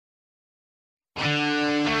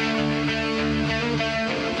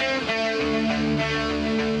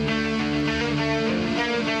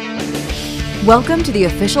Welcome to the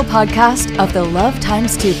official podcast of the Love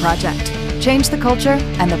Times 2 Project. Change the culture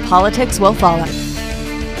and the politics will follow.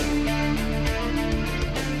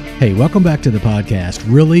 Hey, welcome back to the podcast.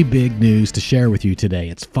 Really big news to share with you today.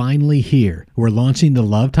 It's finally here. We're launching the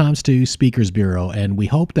Love Times 2 Speakers Bureau, and we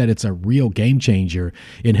hope that it's a real game changer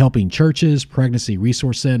in helping churches, pregnancy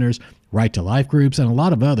resource centers, Right to Life groups, and a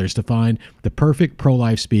lot of others to find the perfect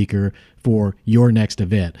pro-life speaker for your next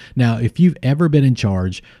event. Now, if you've ever been in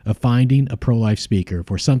charge of finding a pro-life speaker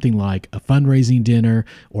for something like a fundraising dinner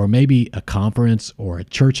or maybe a conference or a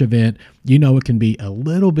church event, you know it can be a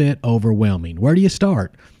little bit overwhelming. Where do you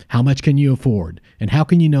start? How much can you afford? And how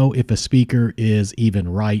can you know if a speaker is even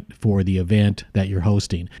right for the event that you're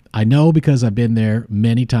hosting? I know because I've been there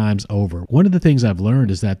many times over. One of the things I've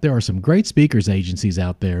learned is that there are some great speakers agencies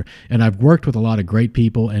out there, and I've worked with a lot of great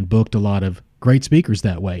people and booked a lot of great speakers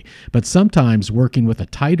that way. But sometimes working with a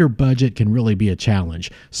tighter budget can really be a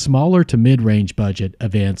challenge. Smaller to mid-range budget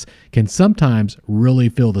events can sometimes really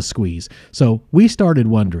feel the squeeze. So we started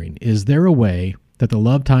wondering, is there a way that the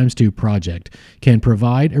Love Times 2 project can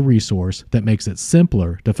provide a resource that makes it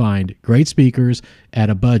simpler to find great speakers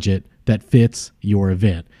at a budget that fits your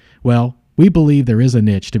event? Well, we believe there is a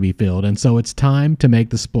niche to be filled, and so it's time to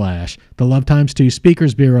make the splash. The Love Times 2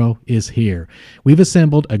 Speakers Bureau is here. We've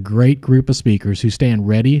assembled a great group of speakers who stand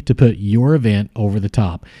ready to put your event over the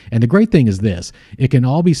top. And the great thing is this, it can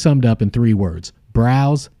all be summed up in 3 words: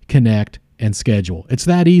 browse, connect, and schedule. It's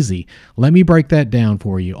that easy. Let me break that down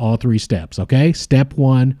for you, all 3 steps, okay? Step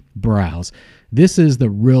 1, browse. This is the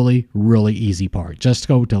really, really easy part. Just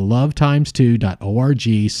go to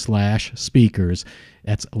lovetimes2.org/speakers.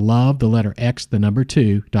 That's love, the letter X, the number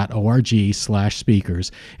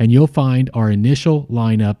 2.org/speakers. And you'll find our initial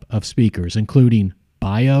lineup of speakers, including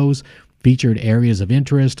bios, featured areas of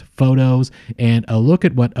interest, photos, and a look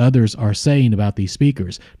at what others are saying about these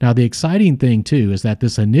speakers. Now, the exciting thing, too, is that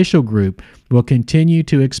this initial group will continue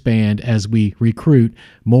to expand as we recruit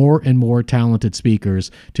more and more talented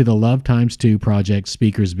speakers to the Love Times 2 Project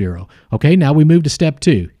Speakers Bureau. Okay, now we move to step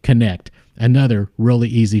 2, connect. Another really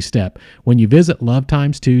easy step. When you visit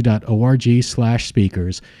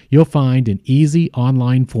lovetimes2.org/speakers, you'll find an easy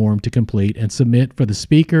online form to complete and submit for the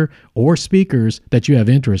speaker or speakers that you have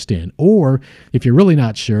interest in. Or if you're really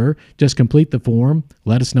not sure, just complete the form,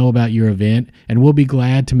 let us know about your event, and we'll be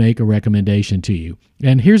glad to make a recommendation to you.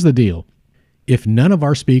 And here's the deal. If none of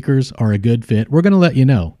our speakers are a good fit, we're going to let you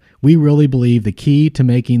know. We really believe the key to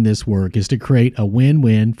making this work is to create a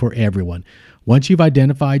win-win for everyone. Once you've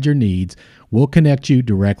identified your needs, we'll connect you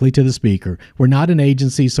directly to the speaker. We're not an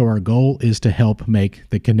agency, so our goal is to help make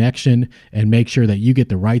the connection and make sure that you get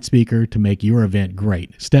the right speaker to make your event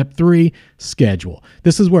great. Step 3, schedule.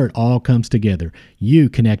 This is where it all comes together. You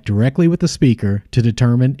connect directly with the speaker to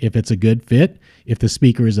determine if it's a good fit, if the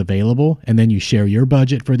speaker is available, and then you share your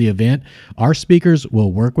budget for the event. Our speakers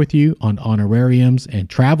will work with you on honorariums and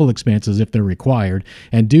travel expenses if they're required,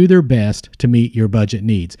 and do their best to meet your budget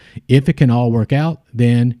needs. If it can all work out,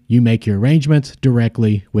 then you make your arrangements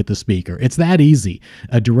directly with the speaker. It's that easy.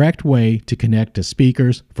 A direct way to connect to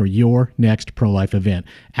speakers for your next pro-life event.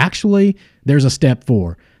 Actually, there's a step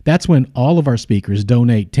 4. That's when all of our speakers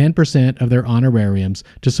donate 10% of their honorariums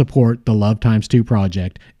to support the Love Times 2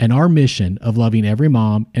 project and our mission of loving every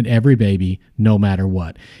mom and every baby no matter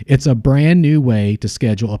what. It's a brand new way to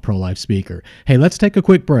schedule a pro-life speaker. Hey, let's take a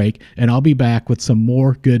quick break and I'll be back with some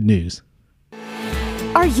more good news.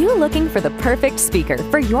 Are you looking for the perfect speaker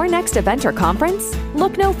for your next event or conference?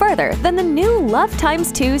 Look no further than the new Love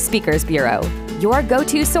Times 2 Speakers Bureau, your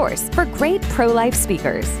go-to source for great pro-life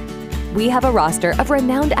speakers. We have a roster of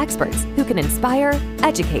renowned experts who can inspire,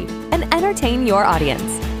 educate, and entertain your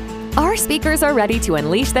audience. Our speakers are ready to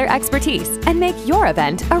unleash their expertise and make your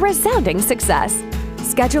event a resounding success.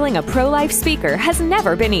 Scheduling a pro-life speaker has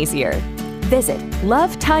never been easier. Visit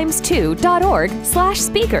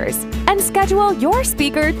lovetimes2.org/speakers and schedule your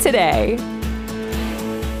speaker today.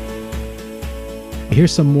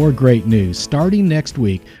 Here's some more great news. Starting next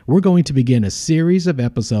week, we're going to begin a series of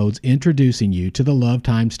episodes introducing you to the Love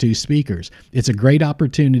Times 2 speakers. It's a great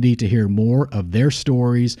opportunity to hear more of their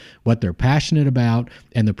stories, what they're passionate about,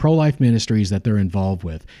 and the pro-life ministries that they're involved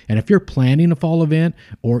with. And if you're planning a fall event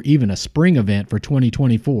or even a spring event for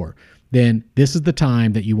 2024, then this is the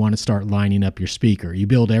time that you want to start lining up your speaker. You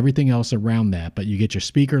build everything else around that, but you get your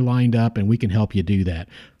speaker lined up and we can help you do that.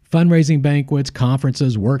 Fundraising banquets,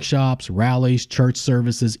 conferences, workshops, rallies, church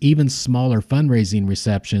services, even smaller fundraising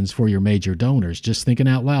receptions for your major donors. Just thinking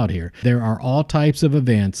out loud here. There are all types of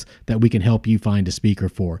events that we can help you find a speaker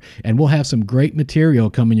for. And we'll have some great material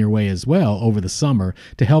coming your way as well over the summer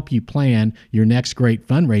to help you plan your next great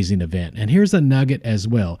fundraising event. And here's a nugget as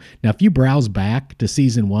well. Now, if you browse back to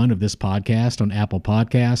season 1 of this podcast on Apple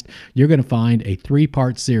Podcast, you're going to find a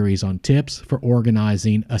 3-part series on tips for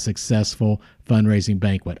organizing a successful fundraising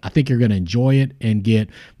banquet. I think you're going to enjoy it and get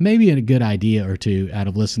maybe a good idea or two out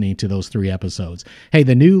of listening to those 3 episodes. Hey,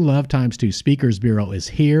 the new Love Times 2 Speakers Bureau is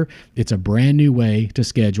here. It's a brand new way to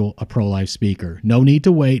schedule a pro-life speaker. No need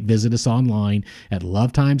to wait. Visit us online at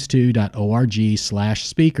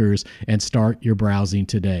lovetimes2.org/speakers and start your browsing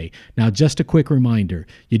today. Now, just a quick reminder,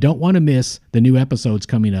 you don't want to miss the new episodes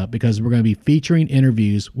coming up because we're going to be featuring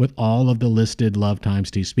interviews with all of the listed Love Times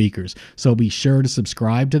 2 speakers. So be sure to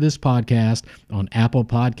subscribe to this podcast on Apple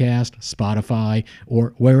Podcast, Spotify,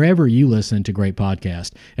 or wherever you listen to great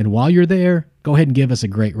podcasts. And while you're there, go ahead and give us a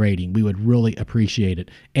great rating. We would really appreciate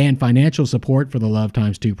it. And financial support for the Love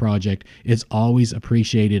Times 2 project is always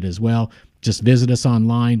appreciated as well. Just visit us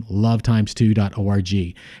online,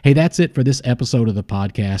 lovetimes2.org. Hey, that's it for this episode of the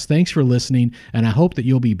podcast. Thanks for listening, and I hope that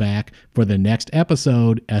you'll be back for the next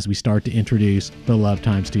episode as we start to introduce the Love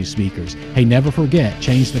Times 2 speakers. Hey, never forget,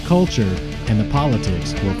 change the culture, and the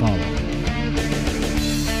politics will follow.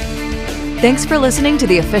 Thanks for listening to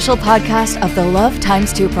the official podcast of the Love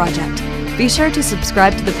Times 2 Project. Be sure to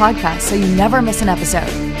subscribe to the podcast so you never miss an episode.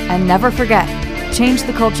 And never forget, change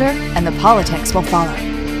the culture and the politics will follow.